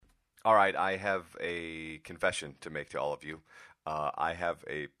All right, I have a confession to make to all of you. I have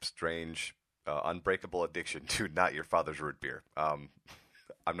a strange, unbreakable addiction to not your father's root beer. I'm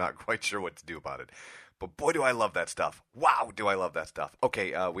not quite sure what to do about it. But boy, do I love that stuff. Wow, do I love that stuff.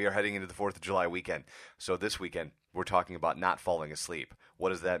 Okay, we are heading into the 4th of July weekend. So this weekend, we're talking about not falling asleep. What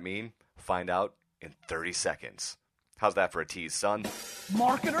does that mean? Find out in 30 seconds. How's that for a tease, son?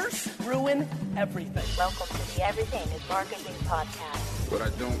 Marketers ruin everything. Welcome to the Everything is Marketing podcast. What I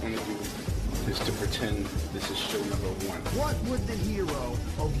don't want to do is to pretend this is show number one. What would the hero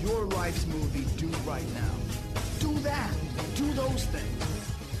of your life's movie do right now? Do that. Do those things.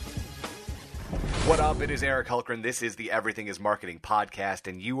 What up? It is Eric Hulkran. This is the Everything is Marketing podcast,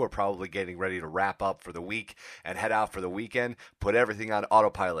 and you are probably getting ready to wrap up for the week and head out for the weekend. Put everything on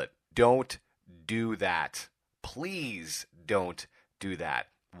autopilot. Don't do that. Please don't do that.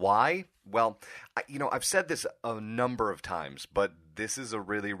 Why? Well, I've said this a number of times, but this is a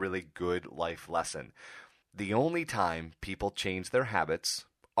really, really good life lesson. The only time people change their habits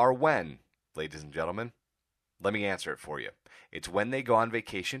are when, ladies and gentlemen, let me answer it for you. It's when they go on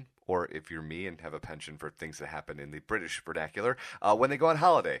vacation, or if you're me and have a penchant for things that happen in the British vernacular, when they go on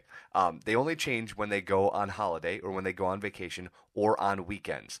holiday. They only change when they go on holiday or when they go on vacation or on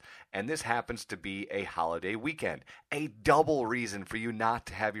weekends. And this happens to be a holiday weekend, a double reason for you not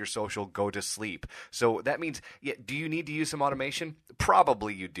to have your social go to sleep. So that means, do you need to use some automation?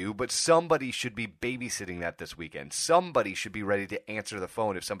 Probably you do, but somebody should be babysitting that this weekend. Somebody should be ready to answer the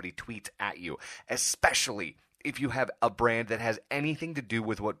phone if somebody tweets at you, especially if you have a brand that has anything to do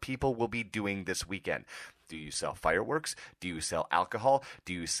with what people will be doing this weekend. Do you sell fireworks? Do you sell alcohol?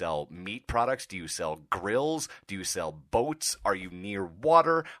 Do you sell meat products? Do you sell grills? Do you sell boats? Are you near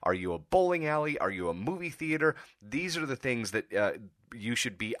water? Are you a bowling alley? Are you a movie theater? These are the things that you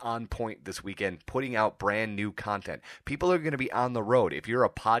should be on point this weekend, putting out brand new content. People are going to be on the road. If you're a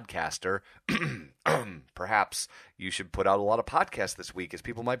podcaster, perhaps you should put out a lot of podcasts this week, as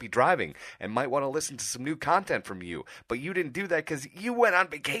people might be driving and might want to listen to some new content from you. But you didn't do that because you went on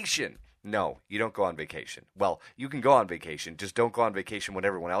vacation. No, you don't go on vacation. Well, you can go on vacation. Just don't go on vacation when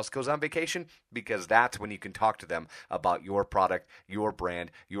everyone else goes on vacation, because that's when you can talk to them about your product, your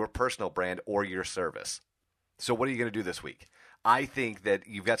brand, your personal brand, or your service. So what are you going to do this week? I think that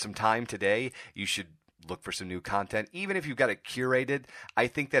you've got some time today. You should look for some new content. Even if you've got it curated, I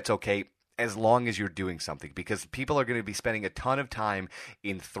think that's okay, as long as you're doing something, because people are going to be spending a ton of time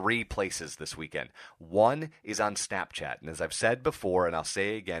in 3 places this weekend. One is on Snapchat. And as I've said before, and I'll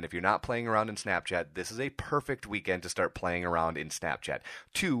say again, if you're not playing around in Snapchat, this is a perfect weekend to start playing around in Snapchat.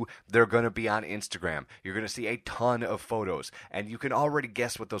 2, they're going to be on Instagram. You're going to see a ton of photos, and you can already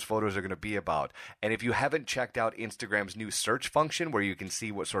guess what those photos are going to be about. And if you haven't checked out Instagram's new search function, where you can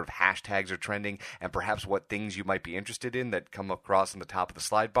see what sort of hashtags are trending and perhaps what things you might be interested in that come across on the top of the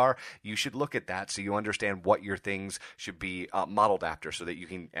slide bar, you should look at that so you understand what your things should be modeled after, so that you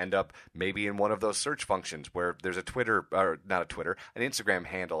can end up maybe in one of those search functions where there's a Twitter, or not a Twitter, an Instagram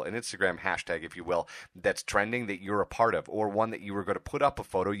handle, an Instagram hashtag, if you will, that's trending that you're a part of, or one that you were going to put up a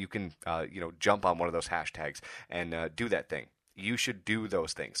photo. You can jump on one of those hashtags and do that thing. You should do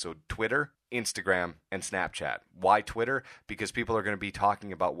those things. So Twitter, Instagram, and Snapchat. Why Twitter? Because people are going to be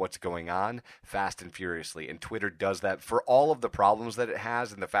talking about what's going on fast and furiously. And Twitter does that for all of the problems that it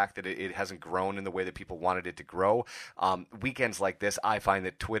has and the fact that it hasn't grown in the way that people wanted it to grow. Weekends like this, I find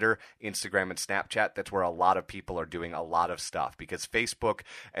that Twitter, Instagram, and Snapchat, that's where a lot of people are doing a lot of stuff. Because Facebook,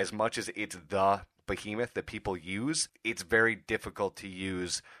 as much as it's the behemoth that people use, it's very difficult to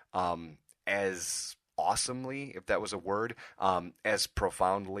use as awesomely, if that was a word, as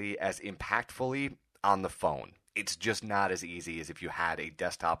profoundly, as impactfully on the phone. It's just not as easy as if you had a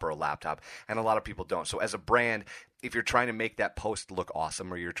desktop or a laptop, and a lot of people don't. So as a brand, if you're trying to make that post look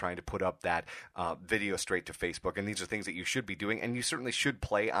awesome, or you're trying to put up that video straight to Facebook, and these are things that you should be doing, and you certainly should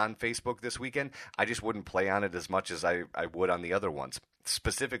play on Facebook this weekend, I just wouldn't play on it as much as I would on the other ones,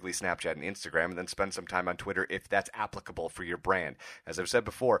 specifically Snapchat and Instagram, and then spend some time on Twitter if that's applicable for your brand. As I've said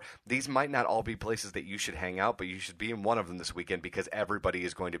before, these might not all be places that you should hang out, but you should be in one of them this weekend, because everybody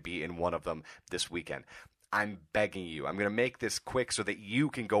is going to be in one of them this weekend. I'm begging you. I'm going to make this quick so that you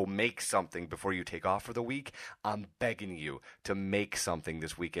can go make something before you take off for the week. I'm begging you to make something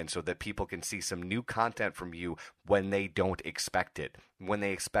this weekend so that people can see some new content from you when they don't expect it. When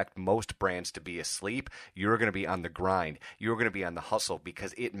they expect most brands to be asleep, you're going to be on the grind. You're going to be on the hustle,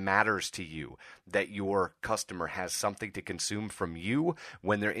 because it matters to you that your customer has something to consume from you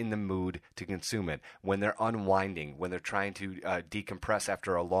when they're in the mood to consume it, when they're unwinding, when they're trying to decompress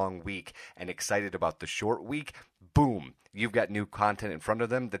after a long week and excited about the short week. Boom. you've got new content in front of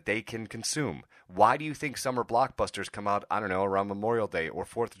them that they can consume. Why do you think summer blockbusters come out, I don't know, around Memorial Day or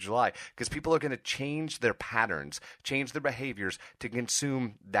 4th of July? Because people are going to change their patterns, change their behaviors to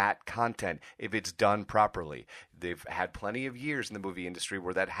consume that content if it's done properly. They've had plenty of years in the movie industry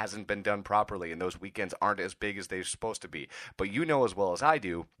where that hasn't been done properly, and those weekends aren't as big as they're supposed to be. But you know as well as I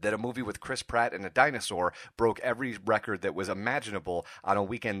do that a movie with Chris Pratt and a dinosaur broke every record that was imaginable on a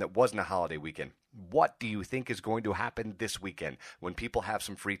weekend that wasn't a holiday weekend. What do you think is going to happen this weekend when people have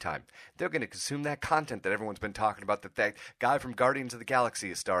some free time? They're going to consume that content that everyone's been talking about, that guy from Guardians of the Galaxy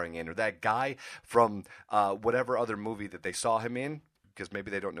is starring in, or that guy from whatever other movie that they saw him in. Because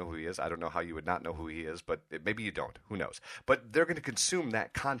maybe they don't know who he is. I don't know how you would not know who he is, but maybe you don't. Who knows? But they're going to consume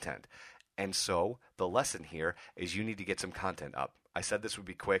that content. And so the lesson here is you need to get some content up. I said this would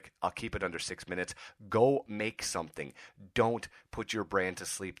be quick. I'll keep it under 6 minutes. Go make something. Don't put your brand to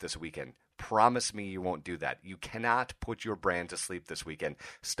sleep this weekend. Promise me you won't do that. You cannot put your brand to sleep this weekend.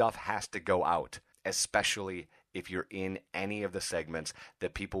 Stuff has to go out, especially if you're in any of the segments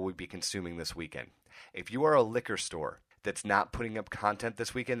that people would be consuming this weekend. If you are a liquor store that's not putting up content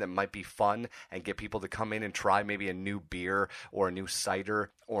this weekend that might be fun and get people to come in and try maybe a new beer or a new cider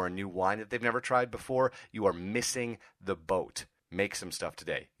or a new wine that they've never tried before, you are missing the boat. Make some stuff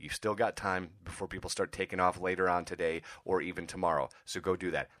today. You've still got time before people start taking off later on today or even tomorrow. So go do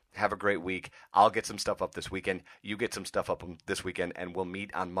that. Have a great week. I'll get some stuff up this weekend. You get some stuff up this weekend, and we'll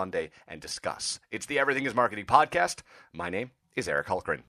meet on Monday and discuss. It's the Everything is Marketing podcast. My name is Eric Hultgren.